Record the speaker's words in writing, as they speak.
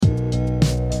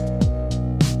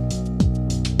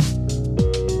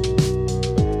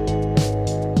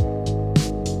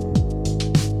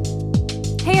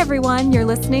everyone. You're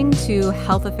listening to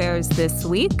Health Affairs This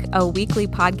Week, a weekly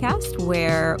podcast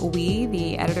where we,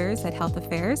 the editors at Health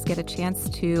Affairs, get a chance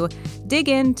to dig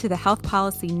into the health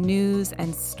policy news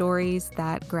and stories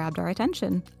that grabbed our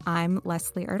attention. I'm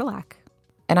Leslie Erdelak.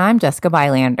 And I'm Jessica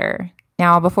Bylander.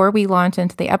 Now, before we launch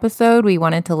into the episode, we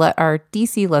wanted to let our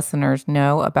DC listeners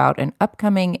know about an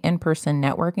upcoming in-person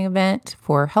networking event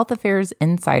for Health Affairs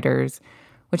Insiders,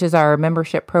 which is our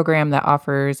membership program that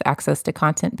offers access to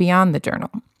content beyond the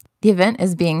journal. The event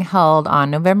is being held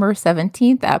on November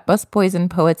 17th at Busboys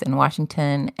and Poets in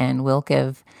Washington and will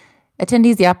give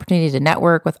attendees the opportunity to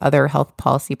network with other health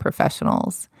policy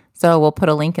professionals. So we'll put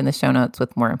a link in the show notes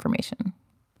with more information.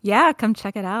 Yeah, come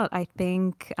check it out. I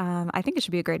think it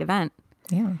should be a great event.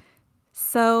 Yeah.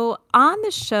 So on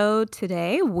the show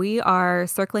today, we are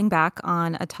circling back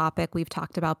on a topic we've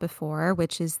talked about before,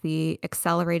 which is the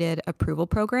accelerated approval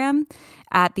program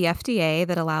at the FDA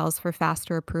that allows for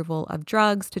faster approval of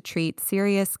drugs to treat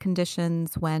serious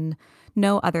conditions when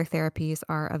no other therapies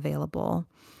are available.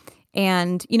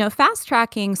 And, fast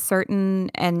tracking certain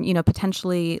and,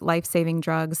 potentially life-saving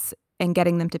drugs and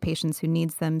getting them to patients who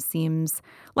needs them seems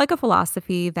like a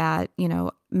philosophy that,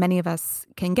 many of us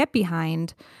can get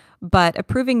behind. But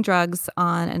approving drugs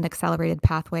on an accelerated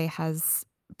pathway has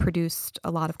produced a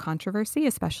lot of controversy,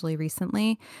 especially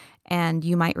recently. And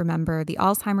you might remember the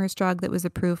Alzheimer's drug that was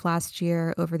approved last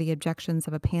year over the objections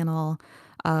of a panel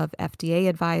of FDA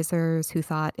advisors who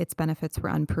thought its benefits were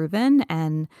unproven.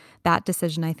 And that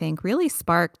decision, I think, really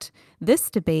sparked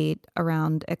this debate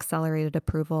around accelerated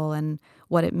approval and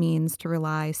what it means to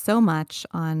rely so much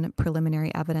on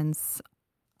preliminary evidence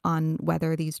on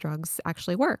whether these drugs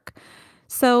actually work.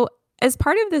 So as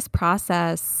part of this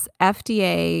process,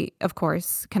 FDA, of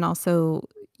course, can also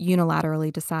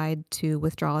unilaterally decide to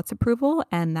withdraw its approval,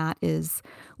 and that is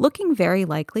looking very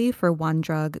likely for one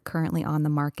drug currently on the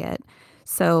market.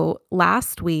 So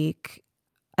last week,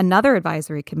 another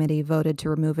advisory committee voted to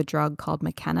remove a drug called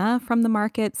Makena from the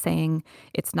market, saying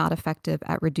it's not effective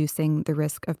at reducing the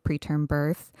risk of preterm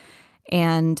birth.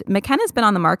 And Makena's been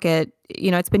on the market,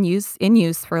 it's been in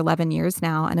use for 11 years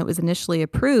now, and it was initially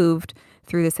approved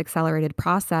through this accelerated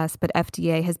process. But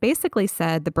FDA has basically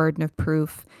said the burden of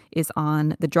proof is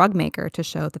on the drug maker to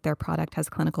show that their product has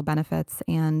clinical benefits.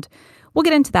 And we'll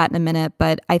get into that in a minute.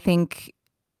 But I think,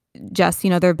 Jess,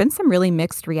 there have been some really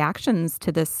mixed reactions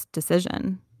to this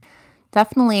decision.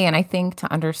 Definitely. And I think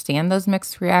to understand those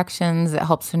mixed reactions, it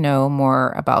helps to know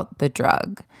more about the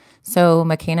drug. So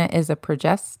Makena is a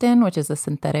progestin, which is a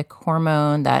synthetic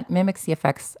hormone that mimics the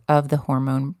effects of the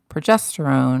hormone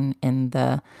progesterone in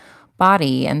the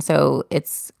body. And so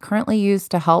it's currently used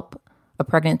to help a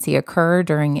pregnancy occur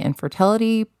during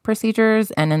infertility procedures.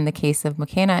 And in the case of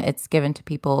Makena, it's given to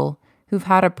people who've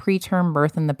had a preterm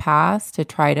birth in the past to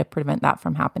try to prevent that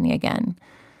from happening again.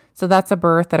 So that's a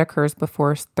birth that occurs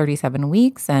before 37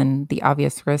 weeks. And the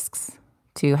obvious risks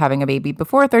to having a baby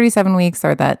before 37 weeks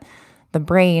are that the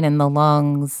brain and the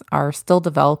lungs are still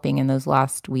developing in those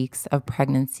last weeks of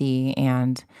pregnancy,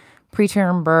 and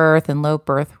preterm birth and low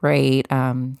birth rate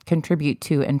contribute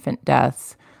to infant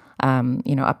deaths,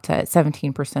 up to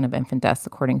 17% of infant deaths,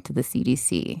 according to the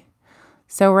CDC.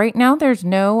 So right now, there's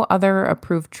no other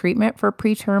approved treatment for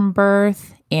preterm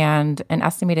birth, and an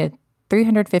estimated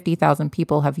 350,000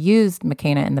 people have used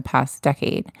Makena in the past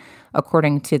decade,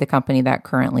 according to the company that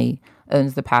currently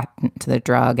owns the patent to the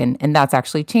drug. And that's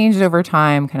actually changed over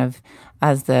time, kind of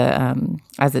as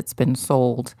it's been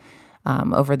sold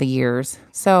over the years.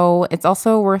 So it's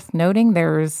also worth noting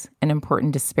there's an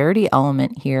important disparity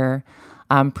element here.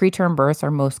 Preterm births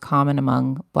are most common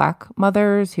among Black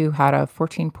mothers, who had a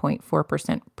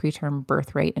 14.4% preterm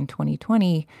birth rate in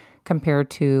 2020 compared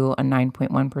to a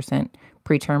 9.1%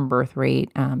 preterm birth rate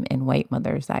in white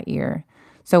mothers that year.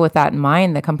 So with that in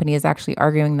mind, the company is actually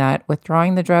arguing that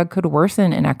withdrawing the drug could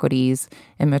worsen inequities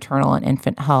in maternal and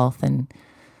infant health. And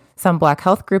some Black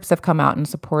health groups have come out in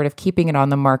support of keeping it on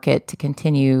the market to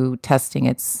continue testing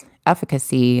its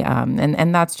efficacy.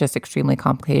 And that's just extremely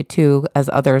complicated too, as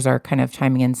others are kind of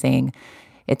chiming in saying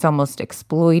it's almost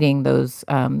exploiting those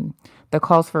the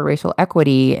calls for racial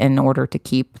equity in order to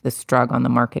keep this drug on the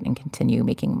market and continue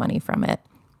making money from it.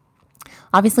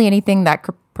 Obviously, anything that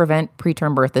could prevent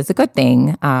preterm birth is a good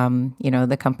thing.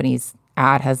 The company's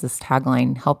ad has this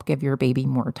tagline, "Help give your baby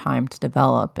more time to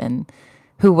develop," and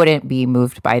who wouldn't be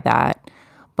moved by that?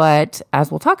 But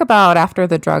as we'll talk about, after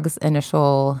the drug's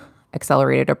initial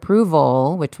accelerated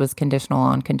approval, which was conditional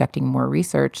on conducting more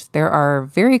research, there are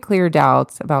very clear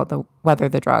doubts about whether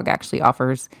the drug actually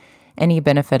offers any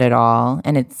benefit at all.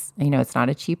 And it's not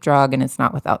a cheap drug, and it's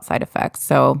not without side effects.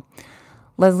 So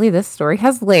Leslie, this story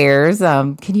has layers.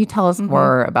 Can you tell us Hmm.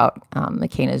 more about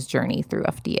Makena's journey through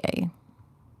FDA?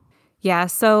 Yeah,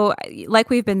 so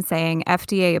like we've been saying,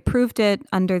 FDA approved it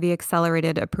under the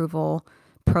accelerated approval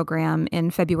program in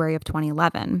February of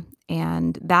 2011.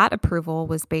 And that approval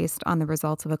was based on the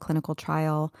results of a clinical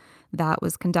trial that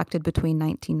was conducted between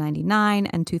 1999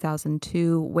 and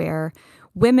 2002, where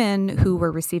women who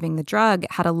were receiving the drug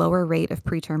had a lower rate of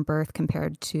preterm birth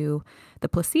compared to the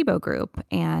placebo group.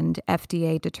 And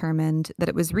FDA determined that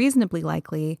it was reasonably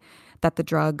likely that the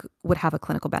drug would have a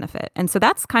clinical benefit. And so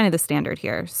that's kind of the standard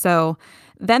here. So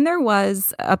then there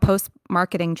was a post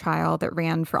marketing trial that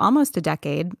ran for almost a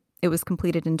decade. It was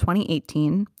completed in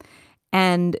 2018.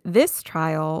 And this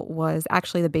trial was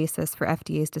actually the basis for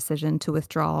FDA's decision to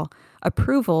withdraw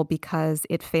approval because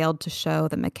it failed to show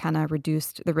that Makena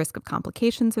reduced the risk of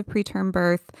complications of preterm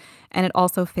birth. And it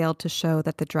also failed to show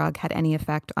that the drug had any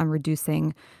effect on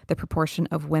reducing the proportion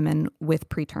of women with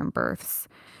preterm births.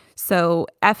 So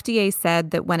FDA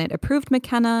said that when it approved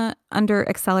Makena under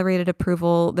accelerated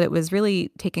approval, that it was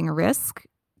really taking a risk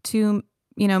to,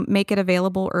 make it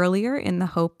available earlier in the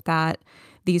hope that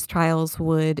these trials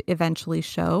would eventually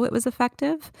show it was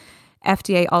effective.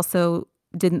 FDA also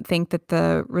didn't think that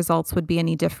the results would be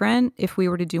any different if we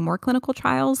were to do more clinical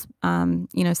trials.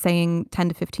 Saying 10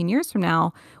 to 15 years from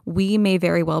now, we may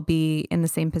very well be in the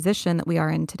same position that we are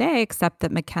in today, except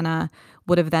that Makena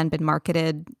would have then been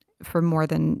marketed for more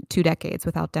than 2 decades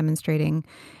without demonstrating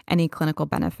any clinical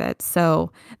benefits.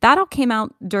 So that all came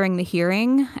out during the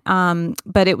hearing,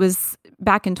 but it was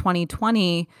back in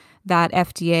 2020 that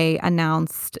FDA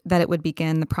announced that it would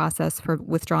begin the process for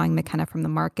withdrawing Makena from the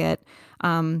market.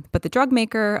 But the drug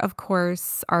maker, of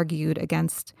course, argued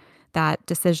against that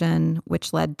decision,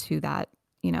 which led to that,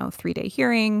 3-day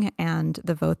hearing and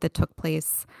the vote that took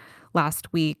place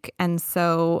last week. And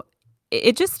so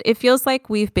it feels like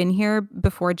we've been here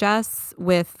before, Jess,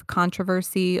 with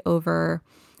controversy over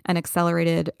an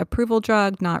accelerated approval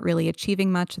drug not really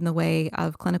achieving much in the way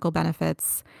of clinical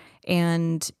benefits.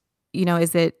 And,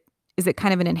 is it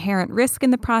kind of an inherent risk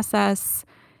in the process?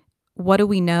 What do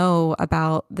we know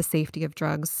about the safety of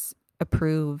drugs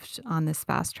approved on this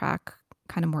fast track,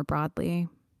 kind of more broadly?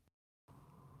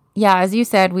 Yeah, as you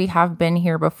said, we have been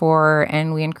here before,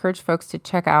 and we encourage folks to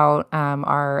check out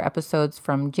our episodes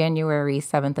from January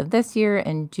 7th of this year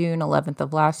and June 11th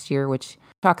of last year, which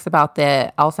talks about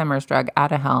the Alzheimer's drug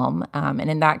Aduhelm. And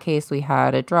in that case, we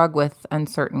had a drug with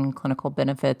uncertain clinical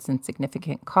benefits and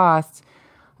significant costs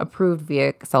approved via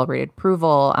accelerated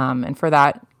approval. And for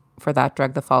that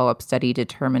drug, the follow-up study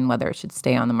determined whether it should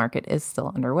stay on the market is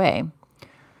still underway.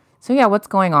 So yeah, what's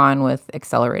going on with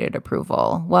accelerated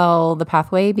approval? Well, the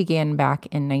pathway began back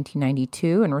in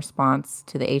 1992 in response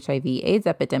to the HIV/AIDS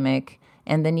epidemic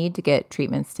and the need to get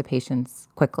treatments to patients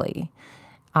quickly.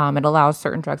 It allows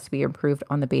certain drugs to be approved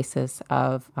on the basis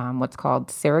of what's called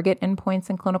surrogate endpoints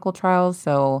in clinical trials.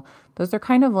 So those are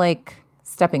kind of like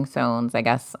stepping stones, I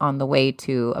guess, on the way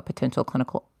to a potential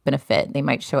clinical benefit.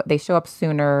 They show up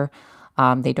sooner.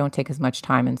 They don't take as much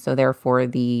time, and so therefore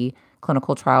the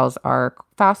clinical trials are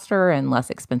faster and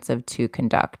less expensive to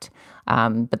conduct.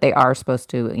 But they are supposed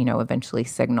to, eventually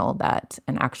signal that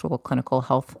an actual clinical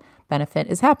health benefit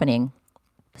is happening.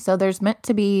 So there's meant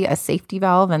to be a safety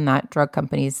valve, and that drug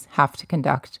companies have to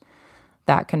conduct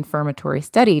that confirmatory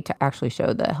study to actually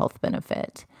show the health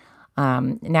benefit.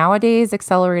 Nowadays,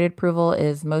 accelerated approval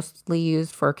is mostly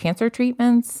used for cancer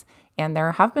treatments, and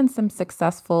there have been some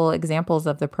successful examples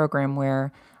of the program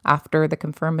where after the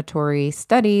confirmatory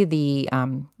study, the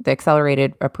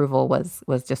accelerated approval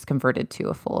was just converted to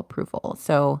a full approval.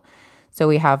 So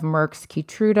we have Merck's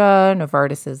Keytruda,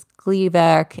 Novartis's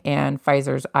Gleevec, and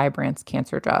Pfizer's Ibrance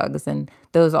cancer drugs, and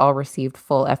those all received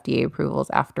full FDA approvals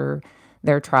after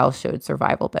their trials showed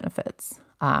survival benefits.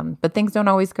 But things don't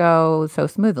always go so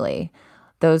smoothly.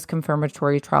 Those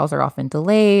confirmatory trials are often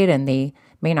delayed, and they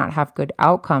may not have good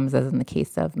outcomes, as in the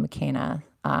case of Makena.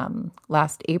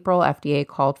 Last April, FDA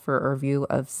called for a review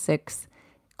of 6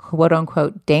 quote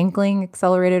unquote dangling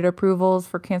accelerated approvals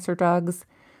for cancer drugs,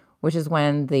 which is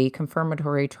when the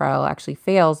confirmatory trial actually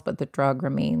fails, but the drug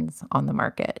remains on the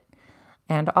market.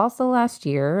 And also last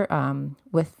year,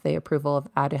 with the approval of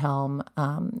Aduhelm,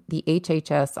 the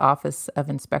HHS Office of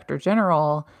Inspector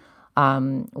General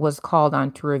was called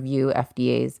on to review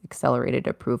FDA's accelerated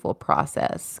approval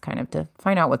process, kind of to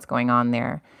find out what's going on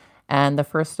there. And the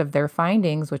first of their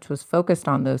findings, which was focused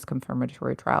on those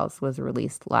confirmatory trials, was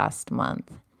released last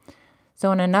month.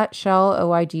 So in a nutshell,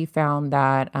 OIG found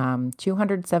that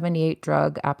 278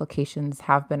 drug applications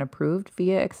have been approved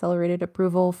via accelerated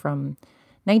approval from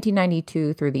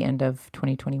 1992 through the end of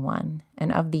 2021.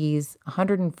 And of these,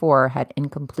 104 had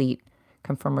incomplete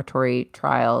confirmatory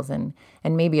trials, and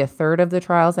maybe a third of the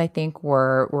trials, I think,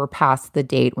 were past the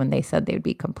date when they said they would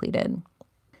be completed.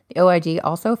 The OIG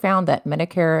also found that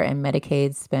Medicare and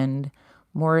Medicaid spent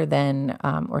more than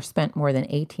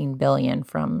 $18 billion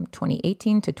from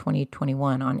 2018 to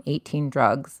 2021 on 18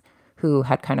 drugs who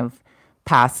had kind of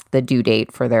passed the due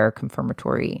date for their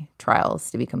confirmatory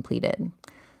trials to be completed.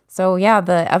 So yeah,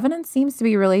 the evidence seems to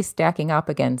be really stacking up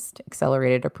against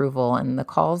accelerated approval, and the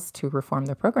calls to reform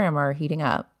the program are heating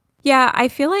up. Yeah, I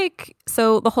feel like,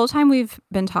 so the whole time we've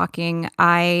been talking,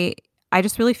 I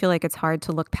just really feel like it's hard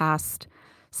to look past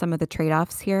some of the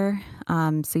trade-offs here.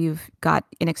 So you've got,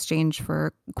 in exchange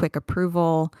for quick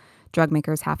approval, drug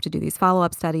makers have to do these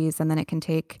follow-up studies, and then it can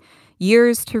take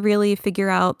years to really figure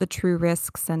out the true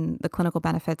risks and the clinical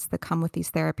benefits that come with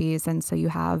these therapies. And so you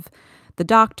have the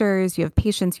doctors, you have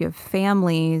patients, you have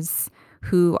families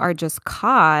who are just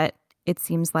caught, it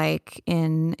seems like,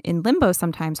 in limbo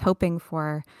sometimes, hoping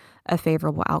for a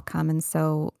favorable outcome. And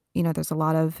so, there's a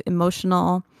lot of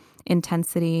emotional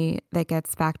intensity that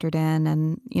gets factored in.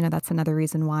 And, that's another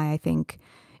reason why I think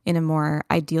in a more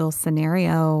ideal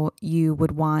scenario, you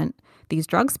would want these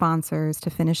drug sponsors to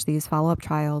finish these follow-up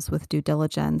trials with due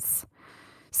diligence.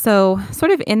 So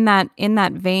sort of in that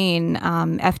vein,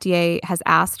 FDA has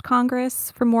asked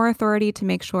Congress for more authority to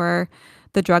make sure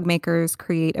the drug makers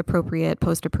create appropriate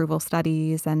post-approval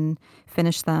studies and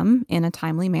finish them in a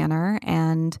timely manner.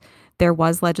 And there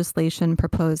was legislation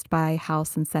proposed by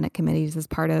House and Senate committees as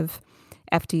part of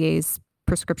FDA's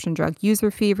prescription drug user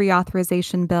fee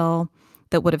reauthorization bill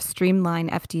that would have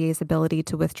streamlined FDA's ability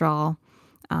to withdraw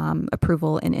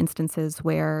approval in instances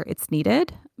where it's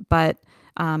needed. But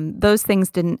those things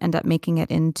didn't end up making it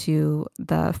into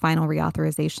the final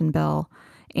reauthorization bill.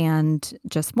 And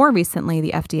just more recently,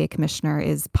 the FDA commissioner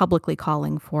is publicly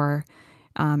calling for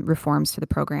reforms to the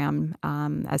program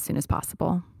as soon as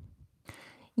possible.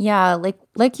 Yeah,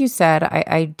 like you said,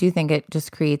 I do think it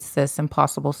just creates this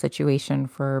impossible situation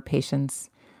for patients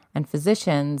and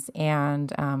physicians.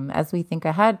 And as we think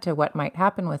ahead to what might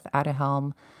happen with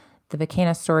Aduhelm, the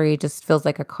Makena story just feels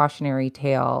like a cautionary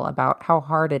tale about how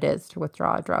hard it is to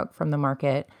withdraw a drug from the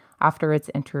market after it's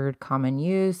entered common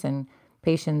use, and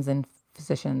patients and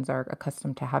physicians are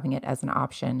accustomed to having it as an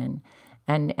option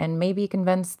and maybe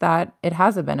convinced that it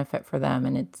has a benefit for them,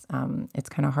 and it's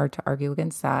kind of hard to argue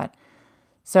against that.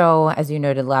 So, as you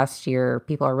noted last year,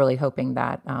 people are really hoping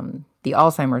that the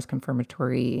Alzheimer's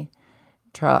confirmatory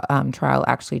trial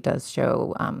actually does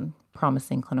show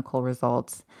promising clinical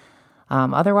results.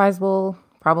 Otherwise, we'll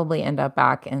probably end up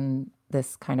back in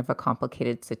this kind of a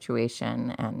complicated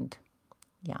situation. And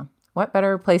yeah, what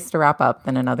better place to wrap up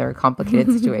than another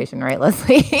complicated situation, right,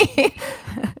 Leslie?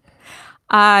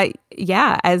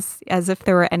 Yeah, as if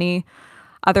there were any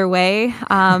other way.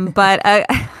 But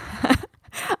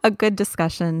a good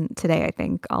discussion today, I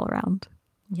think, all around.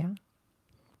 Yeah.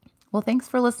 Well, thanks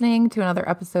for listening to another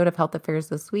episode of Health Affairs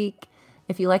This Week.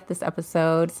 If you like this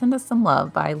episode, send us some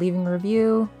love by leaving a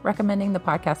review, recommending the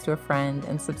podcast to a friend,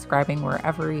 and subscribing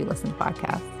wherever you listen to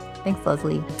podcasts. Thanks,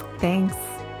 Leslie. Thanks.